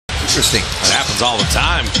interesting. That happens all the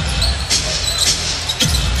time.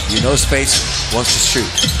 You know Speights wants to shoot.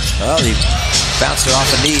 Well, he bounced it off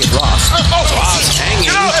the knee of Ross. Ross hanging.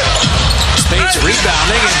 Speights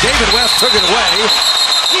rebounding, and David West took it away.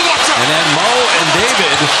 And then Mo and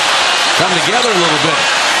David come together a little bit.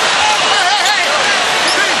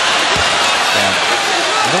 Yeah.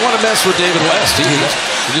 You don't want to mess with David West.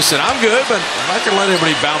 He just said, I'm good, but I can let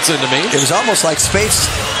everybody bounce into me. It was almost like Speights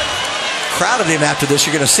crowded him after this.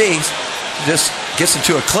 You're going to see. He just gets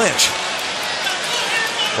into a clinch.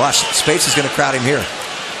 Watch, Speights is going to crowd him here.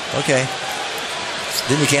 Okay.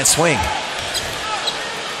 Then you can't swing.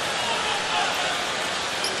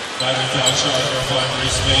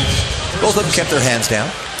 Both of them kept their hands down.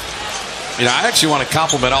 You know, I actually want to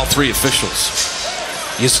compliment all three officials.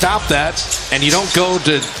 You stop that, and you don't go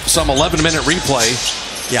to some 11-minute replay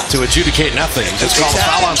to adjudicate nothing. Just call a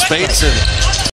foul on Speights, and